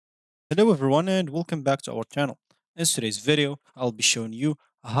Hello everyone and welcome back to our channel. In today's video, I'll be showing you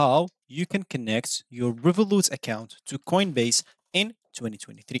how you can connect your Revolut account to Coinbase in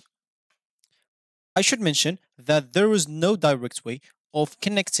 2023. I should mention that there is no direct way of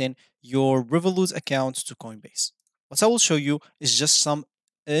connecting your Revolut account to Coinbase. What I will show you is just some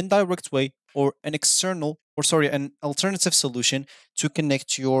indirect way or an alternative solution to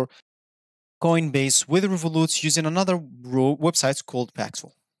connect your Coinbase with Revolut using another website called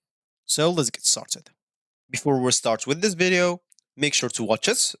Paxful. So let's get started. Before we start with this video, make sure to watch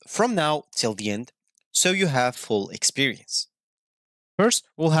us from now till the end so you have full experience. First,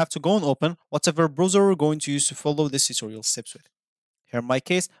 we'll have to go and open whatever browser we're going to use to follow this tutorial steps with. Here in my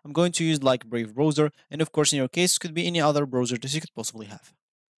case, I'm going to use like Brave browser, and of course in your case, could be any other browser that you could possibly have.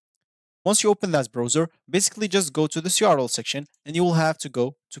 Once you open that browser, basically just go to this URL section and you will have to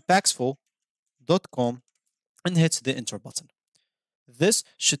go to paxful.com and hit the enter button. This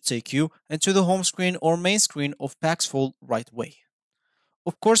should take you into the home screen or main screen of Paxful right away.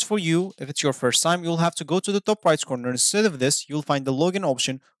 Of course, for you, if it's your first time, you'll have to go to the top right corner. Instead of this, you'll find the login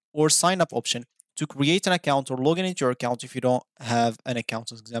option or sign up option to create an account or log in into your account if you don't have an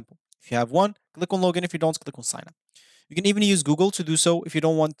account, as example. If you have one, click on login. If you don't, click on sign up. You can even use Google to do so if you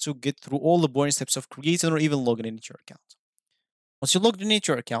don't want to get through all the boring steps of creating or even logging into your account. Once you logged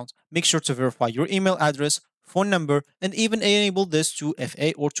into your account, make sure to verify your email address, phone number, and even enable this to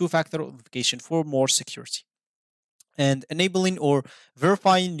FA or two-factor authentication for more security. And enabling or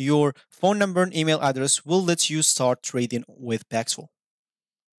verifying your phone number and email address will let you start trading with Paxful.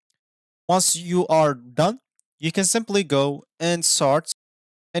 Once you are done, you can simply go and start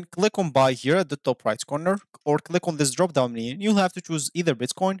and click on buy here at the top right corner or click on this drop down menu. You'll have to choose either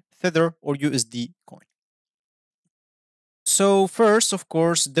Bitcoin, Tether, or USD coin. So first, of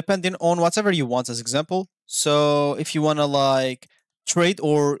course, depending on whatever you want as example. So if you want to like trade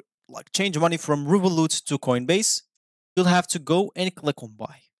or like change money from Revolut to Coinbase, you'll have to go and click on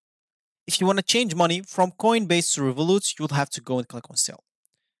buy. If you want to change money from Coinbase to Revolut, you'll have to go and click on sell.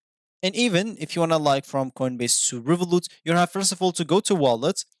 And even if you want to like from Coinbase to Revolut, you'll have first of all to go to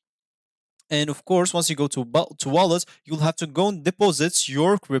wallet. And of course, once you go to wallet, you'll have to go and deposit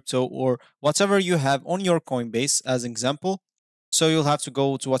your crypto or whatever you have on your Coinbase as example. So you'll have to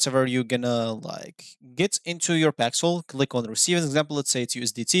go to whatever you're gonna like get into your Paxful, click on receive as example, let's say it's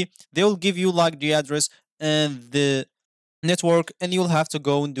USDT. They will give you like the address and the network, and you'll have to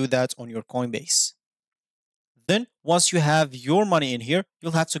go and do that on your Coinbase. Then once you have your money in here,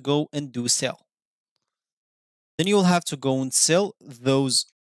 you'll have to go and do sell. Then you'll have to go and sell those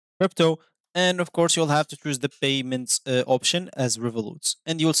crypto, and of course you'll have to choose the payments option as Revolut,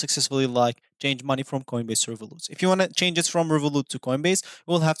 and you'll successfully like change money from Coinbase to Revolut. If you want to change it from Revolut to Coinbase,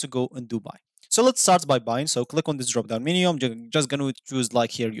 you'll have to go and do buy. So let's start by buying. So click on this drop down menu. I'm just going to choose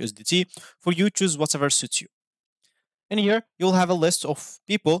like here USDT. For you, choose whatever suits you. And here you'll have a list of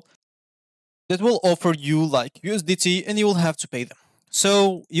people that will offer you like USDT, and you will have to pay them.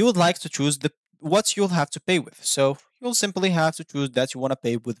 So you would like to choose the what you'll have to pay with. So you'll simply have to choose that you want to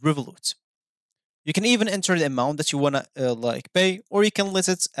pay with Revolut. You can even enter the amount that you want to like pay, or you can list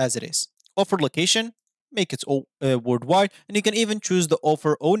it as it is. Offer location, make it all worldwide, and you can even choose the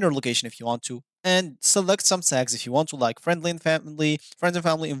offer owner location if you want to, and select some tags if you want to, like friends and family,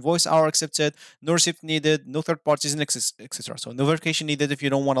 invoice are accepted, no receipt needed, no third parties, and etc. So no verification needed if you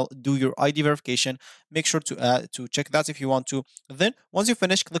don't want to do your ID verification. Make sure to check that if you want to. Then once you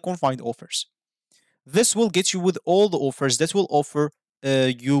finish, click on find offers. This will get you with all the offers that will offer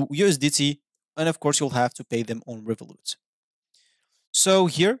you USDT, and of course you'll have to pay them on Revolut. So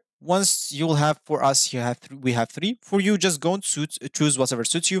here, once you'll have for us, we have three. For you, just go and choose whatever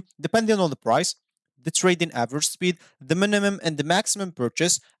suits you, depending on the price, the trading average speed, the minimum and the maximum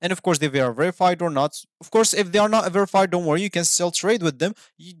purchase, and of course if they are verified or not. Of course, if they are not verified, don't worry, you can still trade with them.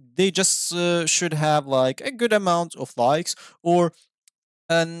 They just should have like a good amount of likes or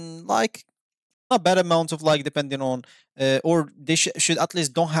like a bad amount of like depending on or they should at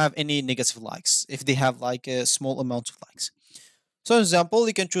least don't have any negative likes if they have like a small amount of likes. So example,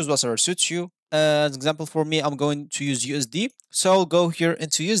 you can choose whatever suits you. As example for me, I'm going to use USD. So I'll go here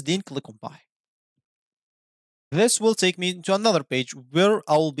into USD and click on buy. This will take me to another page where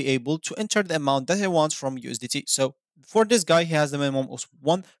I will be able to enter the amount that I want from USDT. So for this guy, he has the minimum of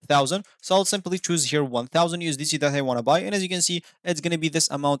 1,000. So I'll simply choose here 1,000 USDT that I want to buy. And as you can see, it's going to be this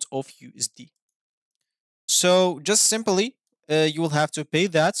amount of USD. So just simply, you will have to pay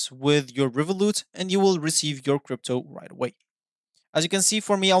that with your Revolut and you will receive your crypto right away. As you can see,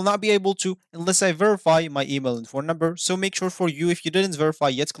 for me, I'll not be able to unless I verify my email and phone number. So make sure for you, if you didn't verify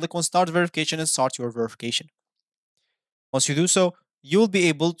yet, click on start verification and start your verification. Once you do so, you'll be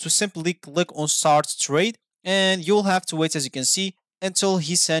able to simply click on start trade, and you'll have to wait, as you can see, until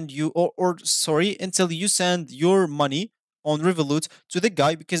he send you, or sorry, until you send your money on Revolut to the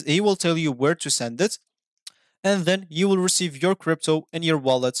guy, because he will tell you where to send it, and then you will receive your crypto in your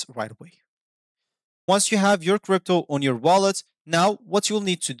wallet right away. Once you have your crypto on your wallet, now what you'll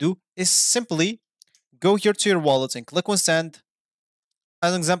need to do is simply go here to your wallet and click on send.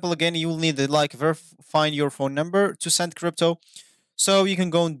 As an example, again, you will need to like verify your phone number to send crypto. So you can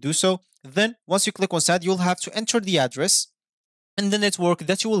go and do so. Then once you click on send, you'll have to enter the address and the network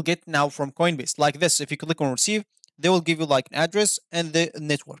that you will get now from Coinbase. Like this, if you click on receive, they will give you like an address and the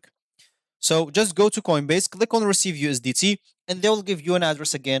network. So just go to Coinbase, click on receive USDT, and they will give you an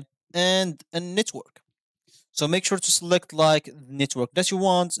address again and a network. So make sure to select like the network that you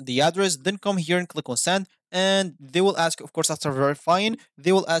want, the address, then come here and click on send. And they will ask, of course, after verifying,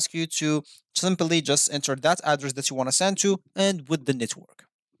 they will ask you to simply just enter that address that you want to send to and with the network.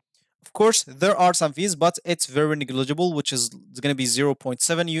 Of course, there are some fees, but it's very negligible, which is going to be 0.7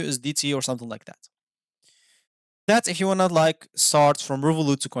 USDT or something like that. That's if you want to like start from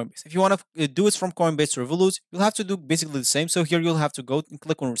Revolut to Coinbase. If you want to do it from Coinbase to Revolut, you'll have to do basically the same. So here you'll have to go and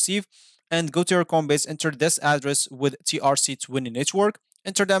click on receive and go to your Coinbase, enter this address with TRC20 network,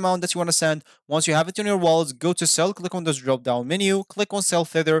 enter the amount that you want to send. Once you have it in your wallet, go to sell, click on this drop down menu, click on sell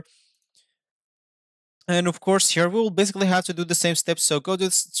Tether. And of course, here we will basically have to do the same steps. So go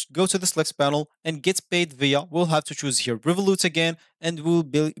to the Flex panel and get paid via. We'll have to choose here Revolut again, and we'll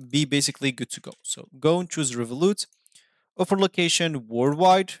be basically good to go. So go and choose Revolut. Offer location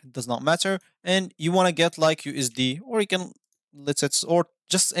worldwide, does not matter. And you want to get like USD, or you can or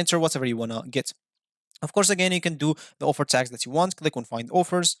just enter whatever you want to get. Of course, again, you can do the offer tags that you want. Click on find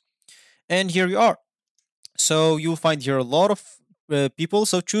offers, and here you are. So you'll find here a lot of people.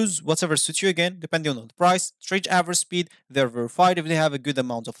 So choose whatever suits you again, depending on the price, trade average speed. They're verified if they have a good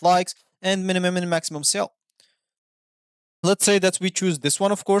amount of likes, and minimum and maximum sale. Let's say that we choose this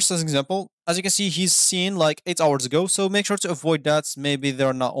one, of course, as an example. As you can see, he's seen like 8 hours ago. So make sure to avoid that. Maybe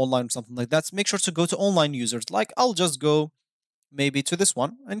they're not online or something like that. Make sure to go to online users. Like I'll just go maybe to this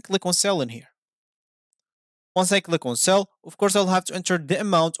one and click on sell in here. Once I click on sell, of course, I'll have to enter the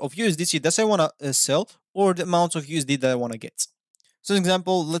amount of USDT that I want to sell or the amount of USD that I want to get. So, an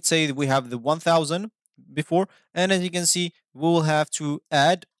example, let's say we have the 1000 before, and as you can see, we will have to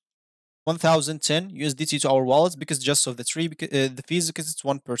add 1010 USDT to our wallets because just of the the fees, because it's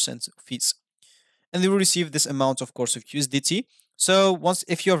 1% fees. And they will receive this amount, of course, of USDT. So, once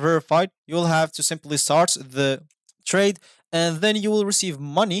if you're verified, you'll have to simply start the trade, and then you will receive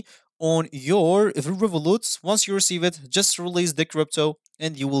money on your Revolut. Once you receive it, just release the crypto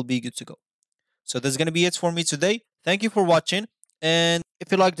and you will be good to go. So that's going to be it for me today. Thank you for watching. And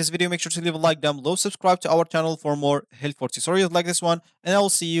if you like this video, make sure to leave a like down below. Subscribe to our channel for more helpful tutorials like this one. And I will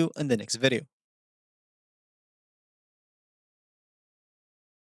see you in the next video.